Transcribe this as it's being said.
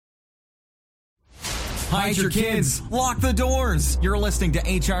hide your kids, lock the doors. You're listening to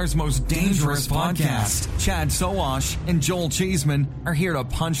HR's most dangerous podcast. Chad Sowash and Joel Cheeseman are here to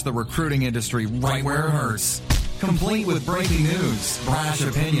punch the recruiting industry right where it hurts. Complete with breaking news, brash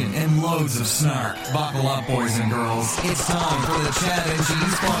opinion, and loads of snark. Buckle up, boys and girls. It's time for the Chad and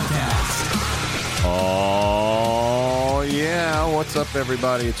Cheese Podcast. Oh, yeah. What's up,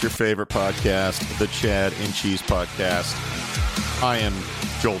 everybody? It's your favorite podcast, the Chad and Cheese Podcast. I am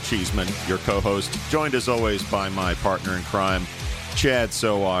Joel Cheeseman, your co-host, joined as always by my partner in crime, Chad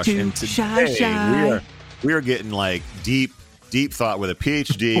Sowash. And today we are getting like deep thought with a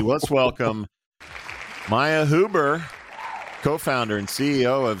PhD. Let's welcome Maya Huber, co-founder and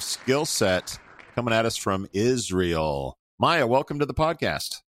CEO of Skillset, coming at us from Israel. Maya, welcome to the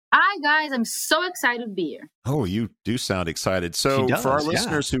podcast. Hi, guys. I'm so excited to be here. Oh, you do sound excited. So for our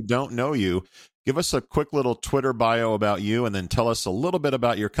listeners who don't know you, give us a quick little Twitter bio about you and then tell us a little bit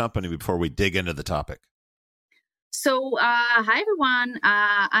about your company before we dig into the topic. So, hi, everyone.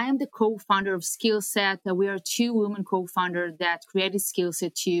 I am the co-founder of Skillset. We are two women co-founders that created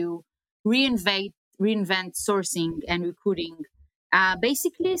Skillset to reinvent sourcing and recruiting.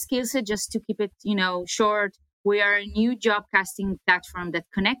 Basically, Skillset, just to keep it, short, we are a new job casting platform that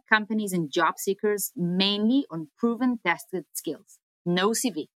connect companies and job seekers mainly on proven, tested skills. No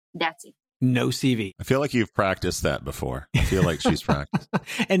CV. That's it. No CV. I feel like you've practiced that before. I feel like she's practiced.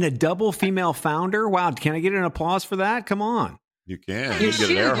 And a double female founder? Wow. Can I get an applause for that? Come on. You can. You get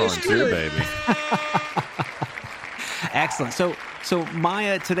an air horn too, baby. Excellent. So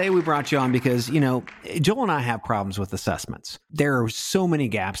Maya, today we brought you on because, Joel and I have problems with assessments. There are so many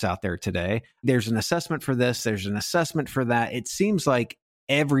gaps out there today. There's an assessment for this. There's an assessment for that. It seems like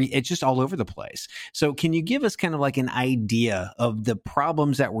it's just all over the place. So can you give us kind of like an idea of the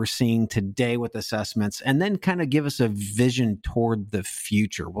problems that we're seeing today with assessments and then kind of give us a vision toward the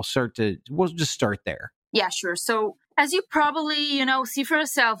future? We'll just start there. Yeah, sure. So as you probably, see for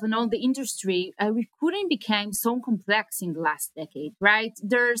yourself and all the industry, recruiting became so complex in the last decade, right?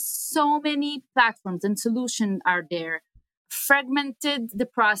 There's so many platforms and solutions are there, fragmented the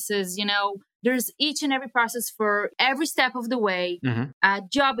process, there's each and every process for every step of the way,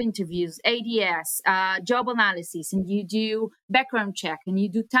 job interviews, ADS, job analysis, and you do background check and you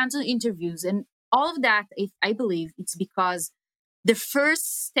do tons of interviews. And all of that, I believe it's because the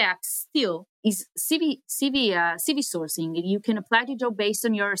first step still is CV sourcing. You can apply to job based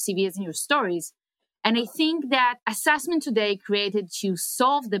on your CVs and your stories. And I think that assessment today created to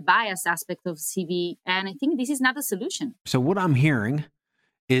solve the bias aspect of CV. And I think this is not a solution. So what I'm hearing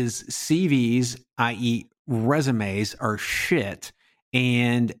is CVs, i.e. resumes, are shit.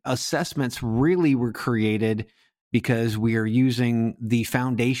 And assessments really were created because we are using the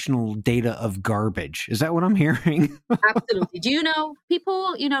foundational data of garbage. Is that what I'm hearing? Absolutely. Do you know,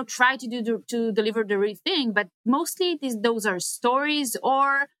 people, try to deliver the real thing, but mostly those are stories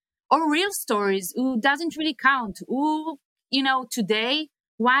or real stories who doesn't really count. Who, today,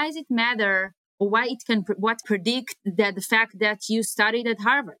 why does it matter? Or why what predict that the fact that you studied at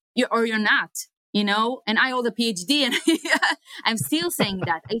Harvard or you're not, and I hold a PhD and I'm still saying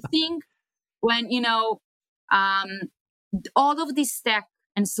that. I think when, all of these tech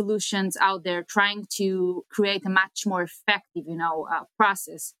and solutions out there trying to create a much more effective,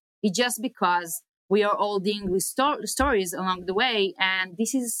 process, it's just because we are all dealing with stories along the way. And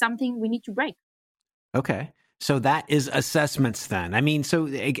this is something we need to break. Okay. So that is assessments then. I mean, so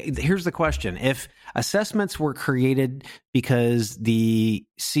here's the question. If assessments were created because the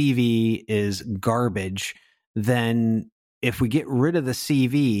CV is garbage, then if we get rid of the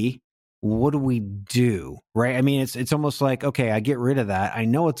CV, what do we do? Right? I mean, it's almost like, okay, I get rid of that. I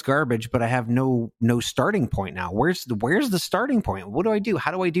know it's garbage, but I have no starting point now. Where's the starting point? What do I do?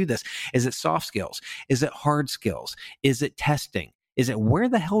 How do I do this? Is it soft skills? Is it hard skills? Is it testing? Is it where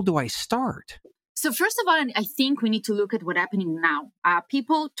the hell do I start? So first of all, I think we need to look at what's happening now.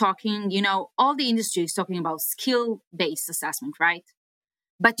 People talking, all the industry is talking about skill-based assessment, right?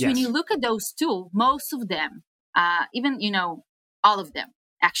 But Yes. When you look at those tools, most of them, even, all of them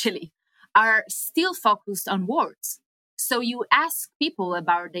actually, are still focused on words. So you ask people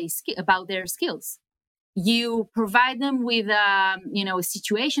about their skills. You provide them with, a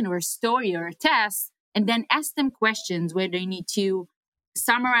situation or a story or a test, and then ask them questions where they need to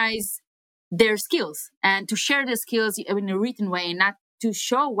summarize their skills and to share their skills in a written way and not to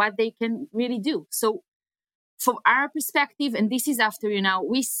show what they can really do. So from our perspective, and this is after,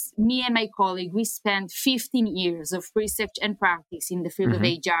 me and my colleague, we spent 15 years of research and practice in the field of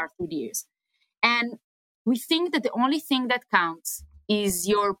HR through the years. And we think that the only thing that counts is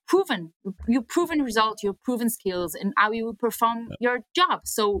your proven result, your proven skills, and how you will perform your job.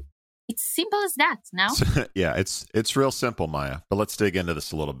 So It's simple as that. Now, yeah, it's real simple, Maya. But let's dig into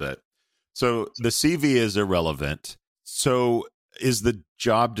this a little bit. So the CV is irrelevant. So is the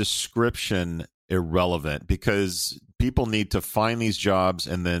job description irrelevant because people need to find these jobs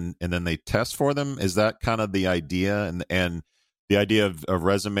and then they test for them? Is that kind of the idea? And the idea of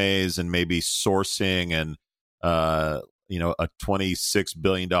resumes and maybe sourcing and a $26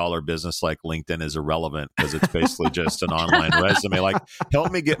 billion business like LinkedIn is irrelevant because it's basically just an online resume. Like,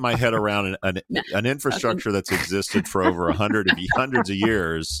 help me get my head around an infrastructure that's existed for over hundreds of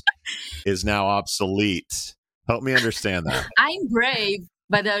years is now obsolete. Help me understand that. I'm brave,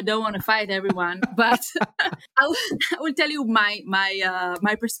 but I don't want to fight everyone. But I will tell you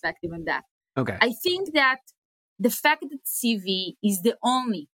my perspective on that. Okay. I think that the fact that CV is the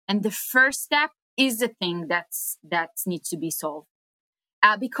only and the first step is the thing that needs to be solved.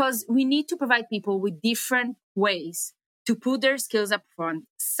 Because we need to provide people with different ways to put their skills up front.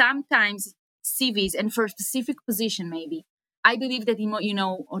 Sometimes CVs, and for a specific position, maybe. I believe that,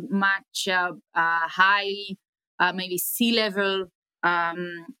 much high, maybe C-level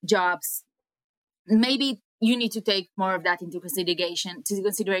jobs, maybe you need to take more of that into consideration.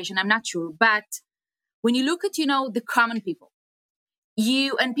 I'm not sure. But when you look at, the common people,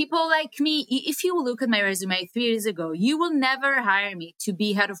 you and people like me, if you look at my resume 3 years ago, you will never hire me to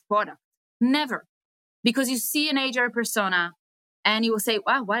be head of product. Never. Because you see an HR persona and you will say,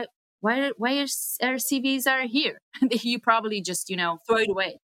 wow, why our CVs are here? You probably just, throw it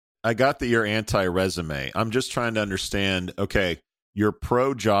away. I got that you're anti-resume. I'm just trying to understand, okay, you're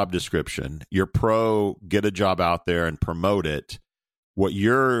pro job description, you're pro get a job out there and promote it. What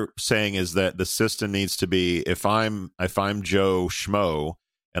you're saying is that the system needs to be, if I'm Joe Schmo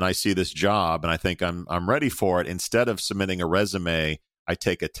and I see this job and I think I'm ready for it, instead of submitting a resume, I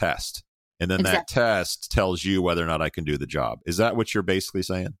take a test. And then That test tells you whether or not I can do the job. Is that what you're basically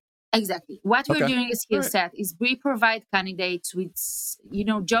saying? Exactly. What we're doing as skill set is we provide candidates with,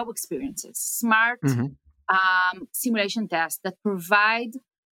 job experiences, smart simulation tests that provide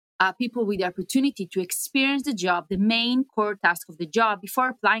people with the opportunity to experience the job, the main core task of the job before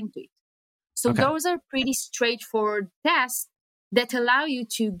applying to it. So those are pretty straightforward tests that allow you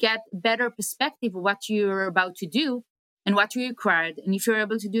to get better perspective of what you're about to do and what you required and if you're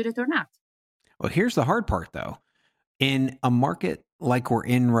able to do it or not. Well, here's the hard part, though. In a market like we're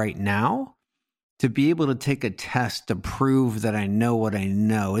in right now, to be able to take a test to prove that I know what I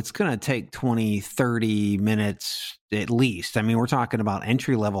know, it's going to take 20, 30 minutes at least. I mean, we're talking about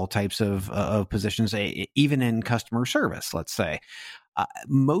entry-level types of positions, even in customer service, let's say.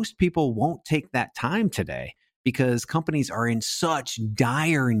 Most people won't take that time today because companies are in such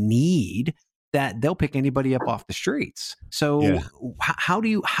dire need that they'll pick anybody up off the streets. So how do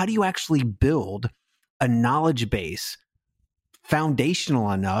you actually build a knowledge base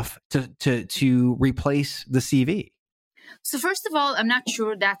foundational enough to replace the CV? So first of all, I'm not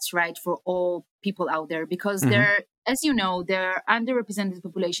sure that's right for all people out there because there are underrepresented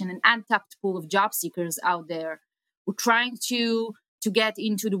population and untapped pool of job seekers out there who are trying to get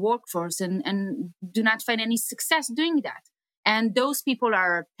into the workforce and do not find any success doing that. And those people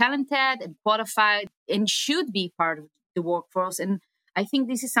are talented and qualified and should be part of the workforce. And I think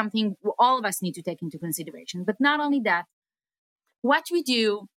this is something all of us need to take into consideration. But not only that, what we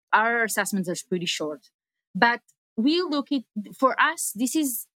do, our assessments are pretty short, but we look at, for us, this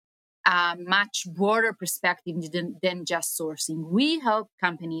is a much broader perspective than just sourcing. We help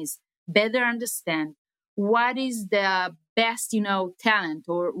companies better understand what is the best, talent,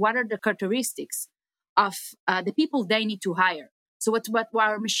 or what are the characteristics of the people they need to hire. So what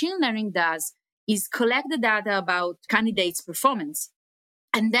our machine learning does is collect the data about candidates' performance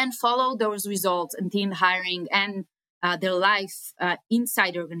and then follow those results until hiring and their life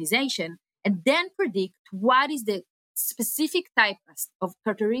inside the organization, and then predict what is the specific type of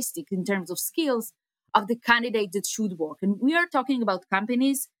characteristic in terms of skills of the candidate that should work. And we are talking about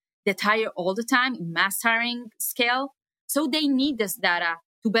companies that hire all the time in mass hiring scale. So they need this data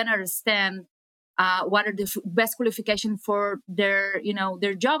to better understand what are the best qualifications for their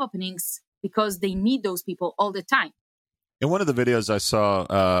job openings, because they need those people all the time. In one of the videos I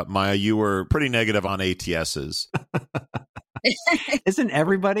saw, Maya, you were pretty negative on ATSs. Isn't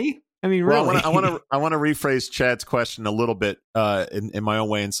everybody? I mean, really? Well, I want to rephrase Chad's question a little bit in my own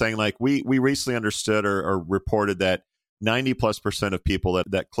way, and saying, like, we recently understood or reported that 90+% of people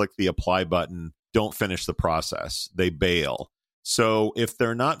that click the apply button don't finish the process; they bail. So if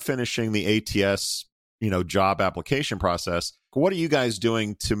they're not finishing the ATS, job application process, what are you guys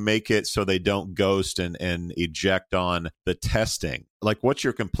doing to make it so they don't ghost and eject on the testing? Like, what's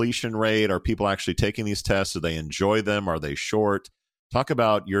your completion rate? Are people actually taking these tests? Do they enjoy them? Are they short? Talk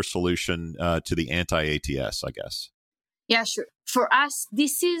about your solution to the anti-ATS, I guess. Yeah, sure. For us,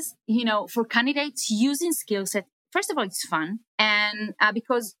 this is, for candidates using skill set. First of all, it's fun. And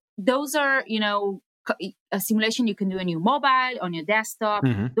because those are, a simulation you can do on your mobile, on your desktop.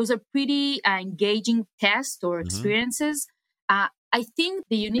 Mm-hmm. Those are pretty engaging tests or experiences. I think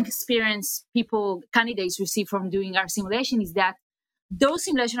the unique experience candidates receive from doing our simulation is that those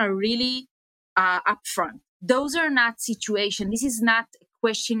simulations are really upfront. Those are not situations. This is not a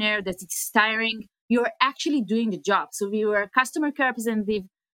questionnaire that is tiring. You're actually doing the job. So if you're a customer care representative,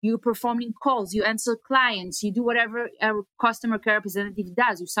 you're performing calls, you answer clients, you do whatever a customer care representative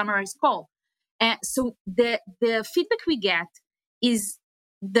does, you summarize call. And so the feedback we get is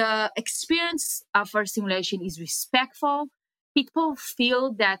the experience of our simulation is respectful. People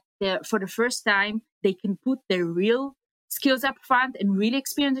feel that for the first time, they can put their real skills up front and really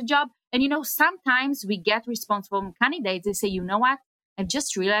experience the job. And, sometimes we get response from candidates. They say, you know what? I've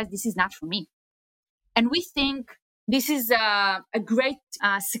just realized this is not for me. And we think this is a great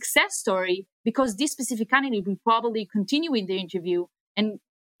success story because this specific candidate will probably continue in the interview, and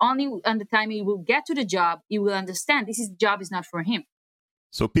only on the time he will get to the job, he will understand this job is not for him.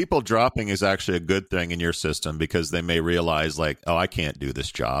 So people dropping is actually a good thing in your system because they may realize I can't do this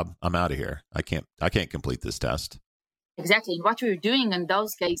job. I'm out of here. I can't complete this test. Exactly. And what we're doing in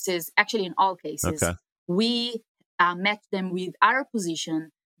those cases, actually in all cases, we match them with our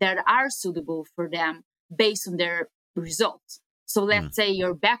position that are suitable for them based on their results. So let's say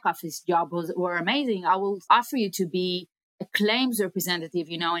your back office job were amazing. I will offer you to be a claims representative,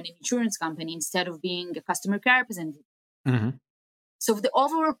 in an insurance company instead of being a customer care representative. Mm-hmm. So the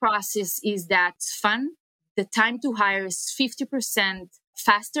overall process is that fun. The time to hire is 50%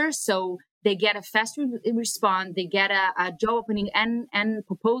 faster. So they get a faster response. They get a job opening and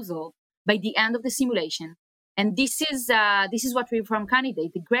proposal by the end of the simulation. And this is what we from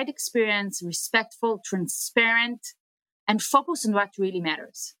candidate: the great experience, respectful, transparent, and focus on what really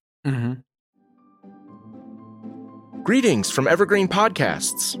matters. Mm-hmm. Greetings from Evergreen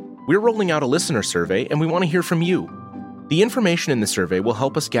Podcasts. We're rolling out a listener survey, and we want to hear from you. The information in the survey will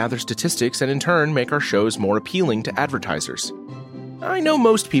help us gather statistics and in turn make our shows more appealing to advertisers. I know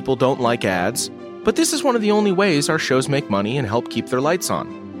most people don't like ads, but this is one of the only ways our shows make money and help keep their lights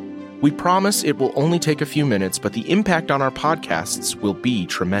on. We promise it will only take a few minutes, but the impact on our podcasts will be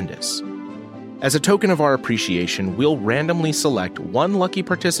tremendous. As a token of our appreciation, we'll randomly select one lucky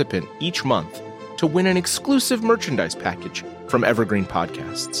participant each month to win an exclusive merchandise package from Evergreen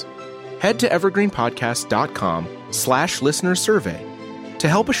Podcasts. Head to evergreenpodcast.com/listener-survey to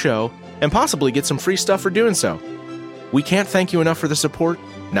help a show and possibly get some free stuff for doing so. We can't thank you enough for the support.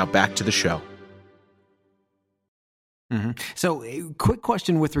 Now back to the show. Mm-hmm. So quick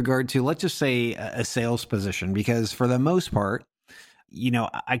question with regard to, let's just say, a sales position, because for the most part,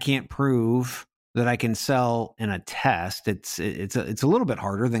 I can't prove that I can sell in a test. It's a little bit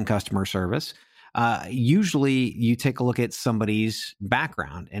harder than customer service. Usually you take a look at somebody's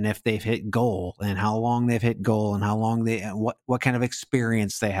background and if they've hit goal and how long they've hit goal and how long what kind of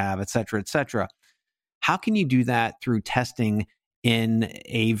experience they have, et cetera, et cetera. How can you do that through testing in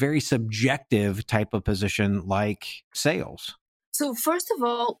a very subjective type of position like sales? So first of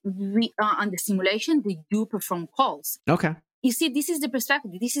all, we on the simulation, they do perform calls. Okay. You see, this is the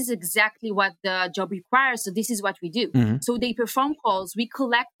perspective. This is exactly what the job requires. So this is what we do. Mm-hmm. So they perform calls. We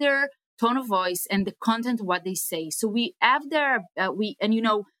collect their tone of voice and the content of what they say. So we have we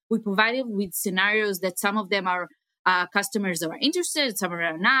provide it with scenarios that some of them are customers are interested, some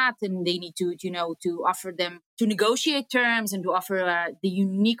are not, and they need to offer them to negotiate terms and to offer the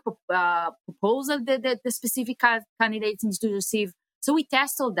unique proposal that the specific candidates need to receive. So we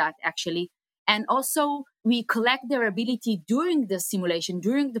test all that actually. And also we collect their ability during the simulation,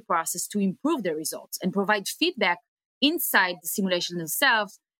 during the process to improve their results and provide feedback inside the simulation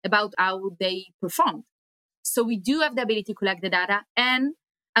themselves about how they performed. So we do have the ability to collect the data. And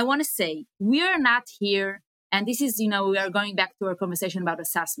I want to say, we are not here, and this is, we are going back to our conversation about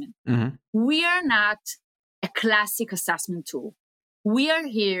assessment. Mm-hmm. We are not a classic assessment tool. We are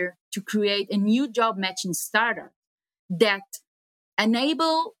here to create a new job matching starter that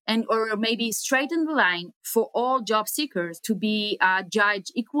enable or maybe straighten the line for all job seekers to be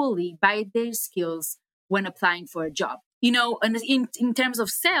judged equally by their skills when applying for a job. And in terms of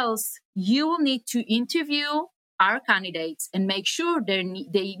sales, you will need to interview our candidates and make sure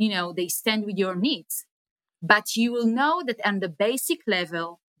they stand with your needs. But you will know that on the basic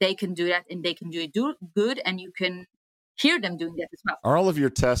level, they can do that and they can do it good, and you can hear them doing that as well. Are all of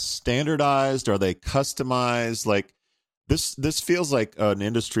your tests standardized? Are they customized? Like this feels like an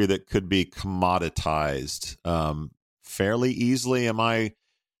industry that could be commoditized fairly easily?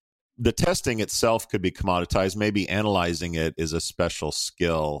 The testing itself could be commoditized. Maybe analyzing it is a special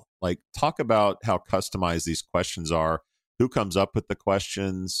skill. Like, talk about how customized these questions are. Who comes up with the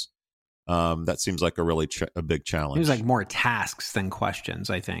questions? That seems like a really a big challenge. Seems like more tasks than questions,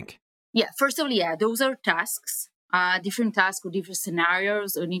 I think. Yeah, first of all, those are tasks, different tasks or different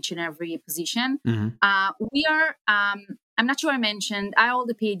scenarios on each and every position. Mm-hmm. We are, I'm not sure I mentioned, I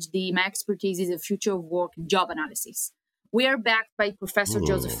hold a PhD. My expertise is the future of work and job analysis. We are backed by Professor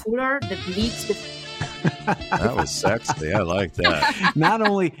Joseph Fuller that leads the... That was sexy. I like that. Not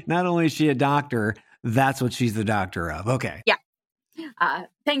only is she a doctor, that's what she's the doctor of. Okay. Yeah.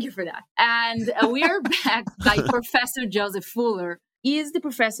 Thank you for that. And we are backed by Professor Joseph Fuller. He is the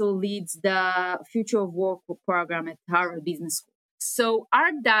professor who leads the Future of Work program at Harvard Business School. So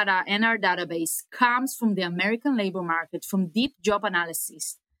our data and our database comes from the American labor market, from deep job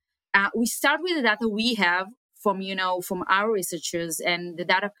analysis. We start with the data we have from our researchers, and the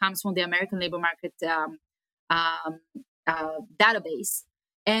data comes from the American labor market database.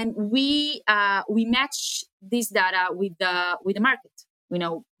 And we match this data with the market.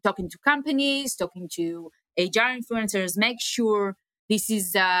 Talking to companies, talking to HR influencers, make sure this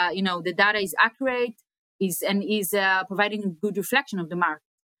is the data is accurate, is providing a good reflection of the market.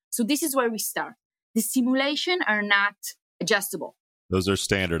 So this is where we start. The simulation are not adjustable. Those are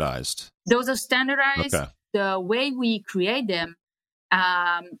standardized. Okay. The way we create them,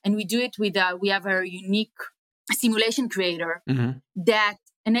 and we do it with we have a unique simulation creator that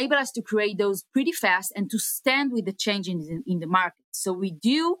enable us to create those pretty fast and to stand with the changes in the market. So we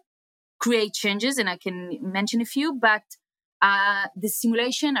do create changes, and I can mention a few, but the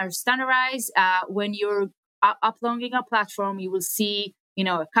simulation are standardized. When you're uploading a platform, you will see,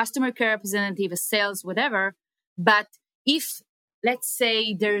 a customer care representative, a sales, whatever. But if, let's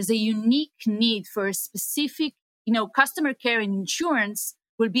say, there's a unique need for a specific, customer care and insurance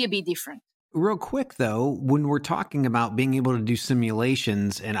will be a bit different. Real quick, though, when we're talking about being able to do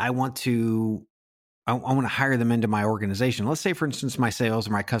simulations and I want to hire them into my organization. Let's say, for instance, my sales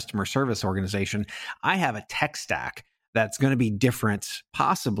or my customer service organization, I have a tech stack that's going to be different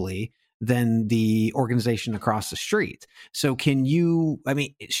possibly than the organization across the street. So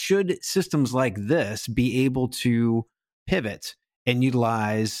should systems like this be able to pivot and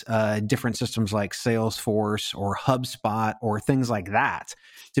utilize different systems like Salesforce or HubSpot or things like that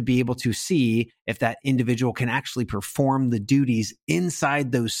to be able to see if that individual can actually perform the duties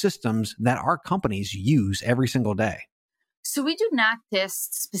inside those systems that our companies use every single day? So we do not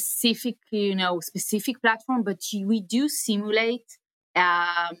test specific platform, but we do simulate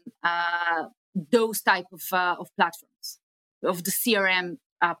those type of platforms, of the CRM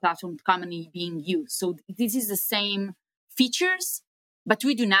platform commonly being used. So this is the same features, but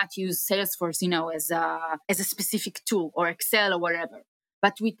we do not use Salesforce, as a specific tool, or Excel or whatever.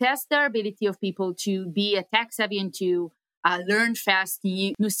 But we test the ability of people to be tech savvy and to learn fast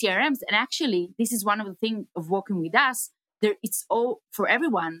new CRMs. And actually, this is one of the things of working with us. It's all for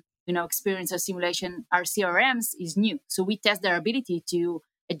everyone. Experience or simulation, our CRMs is new. So we test their ability to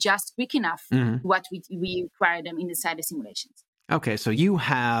adjust quick enough to what we require them inside the simulations. Okay, so you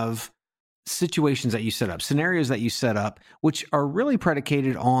have situations that you set up, scenarios that you set up, which are really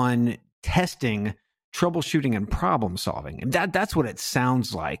predicated on testing, troubleshooting, and problem solving. And that's what it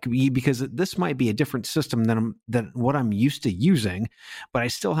sounds like, because this might be a different system than what I'm used to using, but I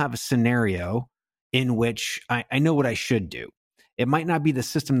still have a scenario in which I know what I should do. It might not be the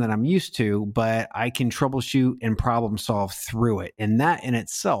system that I'm used to, but I can troubleshoot and problem solve through it. And that in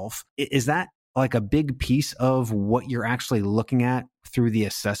itself, is that like a big piece of what you're actually looking at through the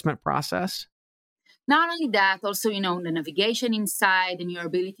assessment process? Not only that, also, the navigation inside and your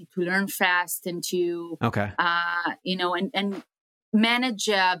ability to learn fast and to, and manage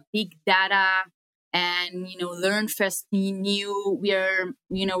big data and, learn fast new. We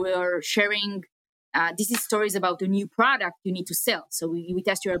are sharing, this is stories about a new product you need to sell. So we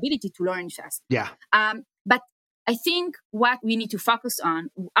test your ability to learn fast. Yeah. But I think what we need to focus on,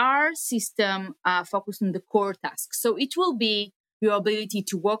 our system focus on the core tasks. So it will be your ability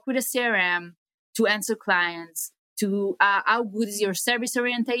to work with a CRM, to answer clients, to how good is your service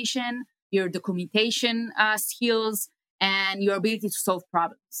orientation, your documentation skills, and your ability to solve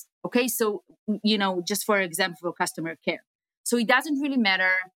problems. Okay, so, just for example, customer care. So it doesn't really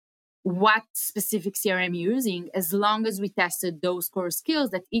matter what specific CRM you're using, as long as we tested those core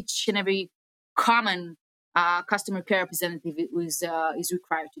skills that each and every common customer care representative is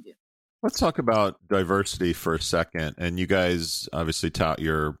required to do. Let's talk about diversity for a second. And you guys obviously tout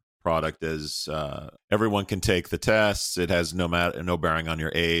your product as everyone can take the tests. It has no bearing on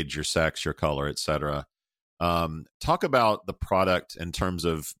your age, your sex, your color, etc. Talk about the product in terms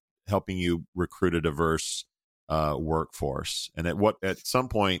of helping you recruit a diverse workforce. And at some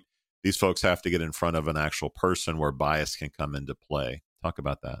point, these folks have to get in front of an actual person where bias can come into play. Talk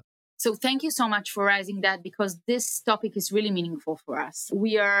about that. So thank you so much for raising that, because this topic is really meaningful for us.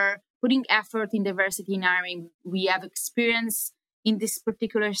 We are putting effort in diversity in hiring. We have experience in this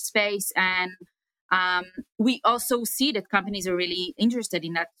particular space, and we also see that companies are really interested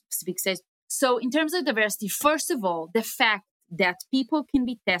in that specific space. So in terms of diversity, first of all, the fact that people can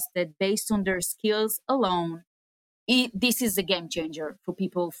be tested based on their skills alone, this is a game changer for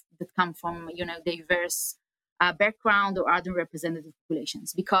people that come from, diverse background or other representative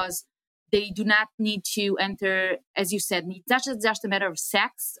populations, because they do not need to enter, as you said, it's not just a matter of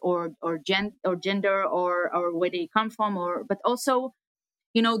sex or gender or where they come from, but also,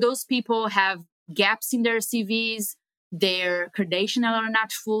 those people have gaps in their CVs, their credentials are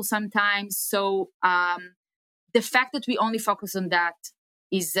not full sometimes. So the fact that we only focus on that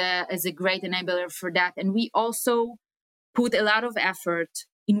is a great enabler for that. And we also put a lot of effort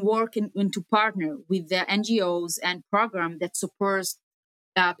in work and to partner with the NGOs and program that supports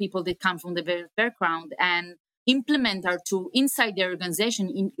people that come from the various background and implement our tool inside their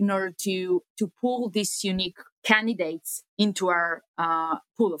organization in order to pull these unique candidates into our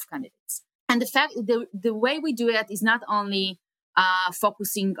pool of candidates. And the fact, the way we do it is not only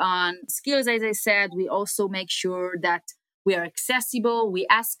focusing on skills, as I said, we also make sure that we are accessible. We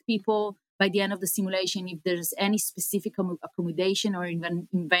ask people by the end of the simulation if there's any specific accommodation or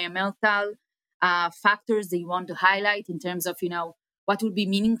environmental factors that you want to highlight in terms of, what would be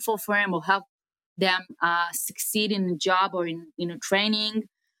meaningful for them or help them succeed in a job or in a training.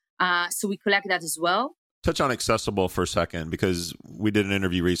 So we collect that as well. Touch on accessible for a second, because we did an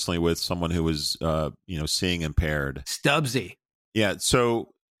interview recently with someone who was, seeing impaired. Stubbsy. Yeah.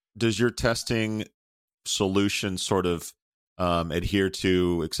 So does your testing solution sort of adhere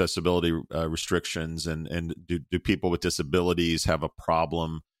to accessibility restrictions, and do people with disabilities have a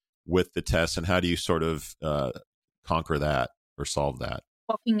problem with the test, and how do you sort of conquer that or solve that?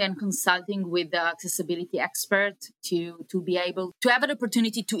 Talking and consulting with the accessibility expert to be able to have an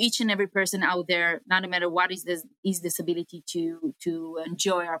opportunity to each and every person out there, no matter what is disability, to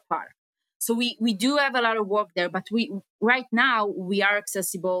enjoy our product. So we do have a lot of work there, but right now we are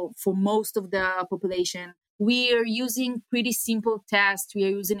accessible for most of the population. We are using pretty simple tests. We are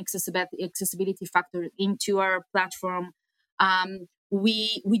using accessibility factor into our platform.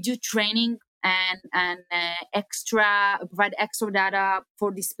 We do training and provide extra data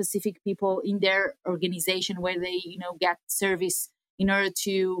for the specific people in their organization where they get service in order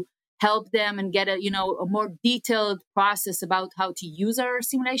to help them and get a more detailed process about how to use our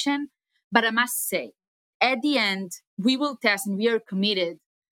simulation. But I must say, at the end, we will test, and we are committed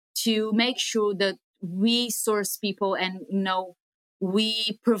to make sure that we source people and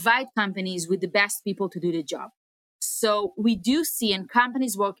we provide companies with the best people to do the job. So we do see, and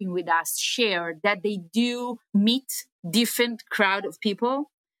companies working with us share that they do meet different crowd of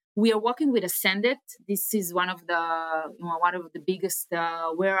people. We are working with Ascendit. This is one of the biggest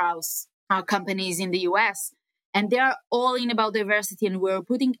warehouse companies in the US, and they are all in about diversity. And we're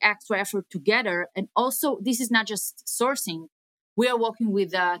putting extra effort together. And also, this is not just sourcing. We are working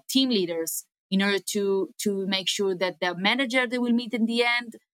with team leaders in order to make sure that the manager they will meet in the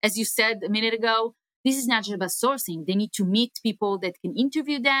end, as you said a minute ago, this is not just about sourcing. They need to meet people that can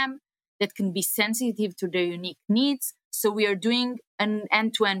interview them, that can be sensitive to their unique needs. So we are doing an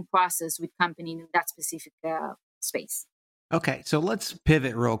end-to-end process with companies in that specific space. Okay, so let's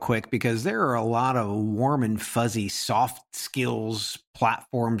pivot real quick, because there are a lot of warm and fuzzy soft skills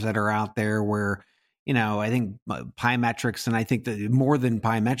platforms that are out there where, I think Pymetrics, and I think that more than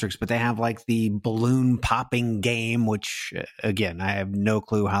Pymetrics, but they have like the balloon popping game, which again, I have no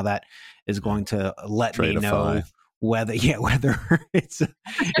clue how that is going to let me know whether it's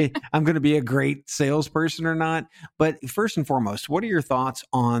I'm going to be a great salesperson or not. But first and foremost, what are your thoughts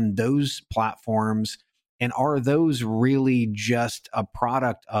on those platforms? And are those really just a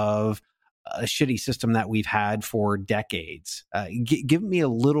product of a shitty system that we've had for decades? Give me a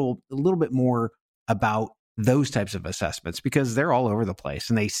little bit more about those types of assessments, because they're all over the place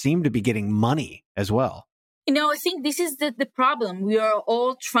and they seem to be getting money as well. I think this is the problem. We are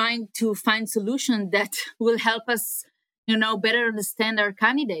all trying to find solutions that will help us, better understand our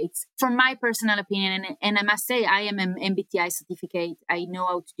candidates. From my personal opinion, and I must say, I am an MBTI certificate. I know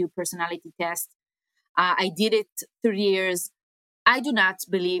how to do personality tests. I did it 3 years. I do not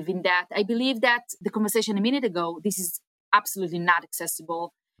believe in that. I believe that the conversation a minute ago, this is absolutely not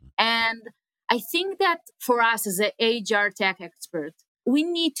accessible. And I think that for us as an HR tech expert, we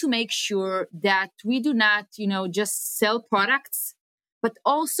need to make sure that we do not, just sell products, but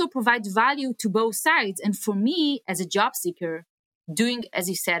also provide value to both sides. And for me, as a job seeker, doing, as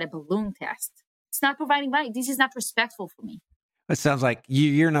you said, a balloon test, it's not providing value. This is not respectful for me. It sounds like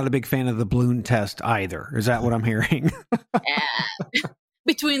you're not a big fan of the balloon test either. Is that what I'm hearing?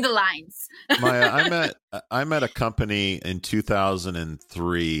 Between the lines. Maya, I met a company in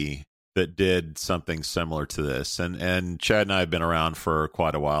 2003 that did something similar to this. And Chad and I have been around for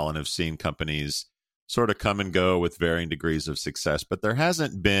quite a while and have seen companies sort of come and go with varying degrees of success, but there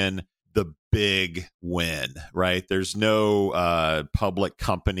hasn't been the big win, right? There's no public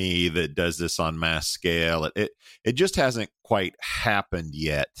company that does this on mass scale. It just hasn't quite happened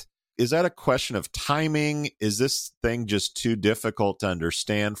yet. Is that a question of timing? Is this thing just too difficult to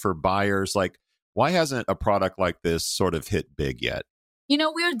understand for buyers? Like, why hasn't a product like this sort of hit big yet?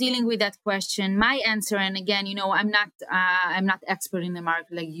 We're dealing with that question. My answer, and again, I'm not expert in the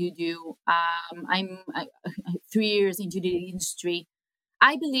market like you do. I'm 3 years into the industry.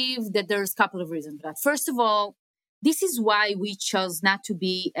 I believe that there's a couple of reasons for that. First of all, this is why we chose not to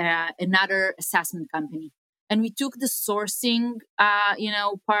be another assessment company. And we took the sourcing,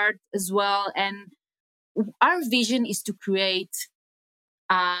 part as well. And our vision is to create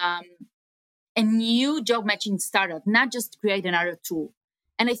a new job matching startup, not just create another tool.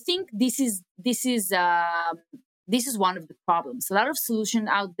 And I think this is one of the problems. A lot of solutions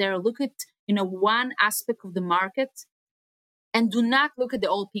out there look at one aspect of the market and do not look at the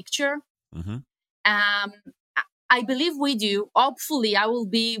whole picture. Mm-hmm. I believe we do. Hopefully,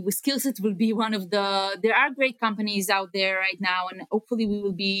 Skillset will be one of there are great companies out there right now, and hopefully we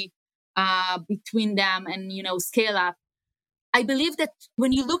will be between them and, scale up. I believe that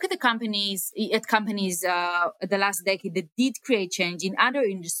when you look at the companies the last decade that did create change in other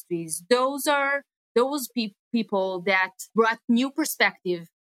industries, those are people that brought new perspective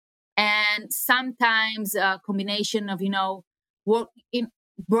and sometimes a combination of,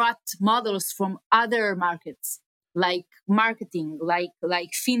 brought models from other markets, like marketing, like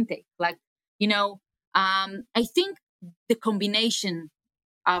fintech, I think the combination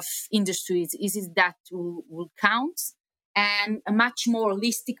of industries is that will count, and a much more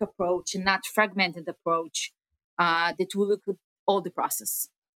holistic approach and not fragmented approach that will look at all the process.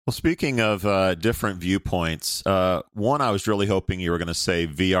 Well, speaking of different viewpoints, one, I was really hoping you were going to say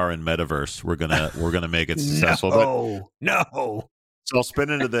VR and metaverse. We're gonna make it successful. No. So I'll spin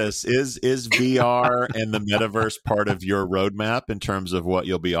into this. Is VR and the metaverse part of your roadmap in terms of what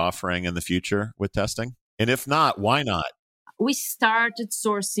you'll be offering in the future with testing? And if not, why not? We started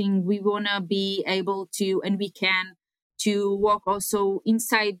sourcing. We want to be able to, and we can, to work also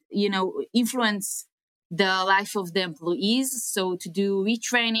inside, influence the life of the employees. So to do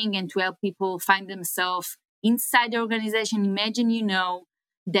retraining and to help people find themselves inside the organization. Imagine,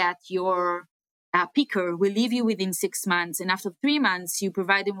 that your picker will leave you within 6 months. And after 3 months, you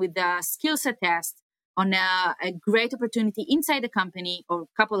provide them with a skill set test on a great opportunity inside the company, or a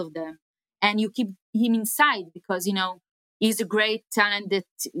couple of them. And you keep him inside because, he's a great talent that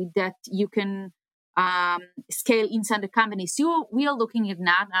you can scale inside the company. So we are looking at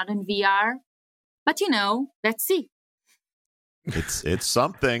not in VR, but let's see. It's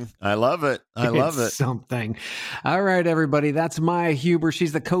something. I love it. It's something. All right, everybody. That's Maya Huber.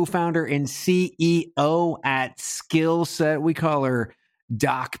 She's the co-founder and CEO at Skillset. We call her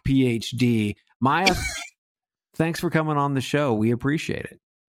Doc PhD. Maya, thanks for coming on the show. We appreciate it.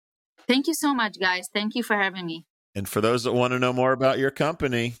 Thank you so much, guys. Thank you for having me. And for those that want to know more about your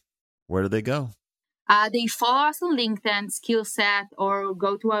company, where do they go? They follow us on LinkedIn, Skillset, or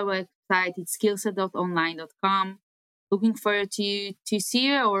go to our website. It's skillset.online.com. Looking forward to see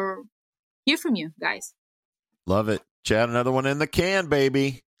you or hear from you guys. Love it. Chad, another one in the can,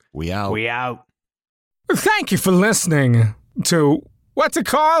 baby. We out. We out. Thank you for listening to, what's it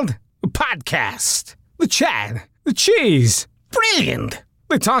called? A podcast. The Chad. The Cheese. Brilliant.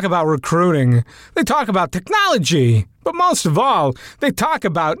 They talk about recruiting. They talk about technology. But most of all, they talk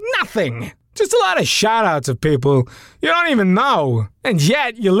about nothing. Just a lot of shout-outs of people you don't even know. And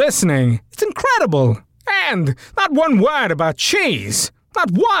yet you're listening. It's incredible. And not one word about cheese.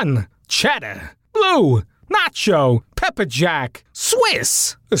 Not one. Cheddar. Blue. Nacho. Pepper jack.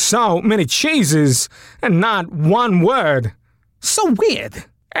 Swiss. So many cheeses and not one word. So weird.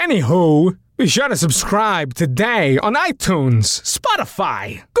 Anywho, be sure to subscribe today on iTunes,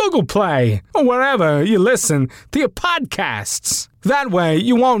 Spotify, Google Play, or wherever you listen to your podcasts. That way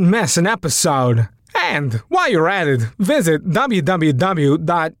you won't miss an episode. And while you're at it, visit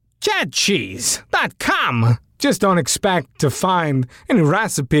www.chadcheese.com. Just don't expect to find any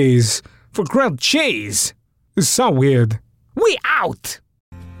recipes for grilled cheese. It's so weird. We out!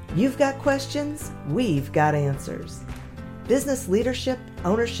 You've got questions, we've got answers. Business leadership,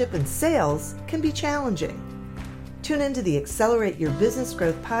 ownership, and sales can be challenging. Tune into the Accelerate Your Business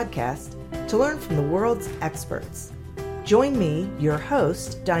Growth podcast to learn from the world's experts. Join me, your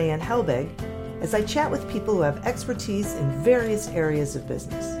host, Diane Helbig, as I chat with people who have expertise in various areas of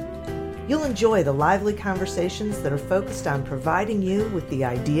business. You'll enjoy the lively conversations that are focused on providing you with the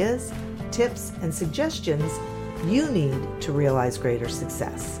ideas, tips, and suggestions you need to realize greater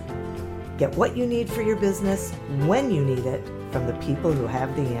success. Get what you need for your business when you need it from the people who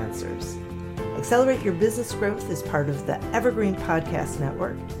have the answers. Accelerate Your Business Growth is part of the Evergreen Podcast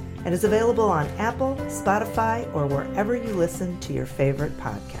Network and is available on Apple, Spotify, or wherever you listen to your favorite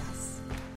podcasts.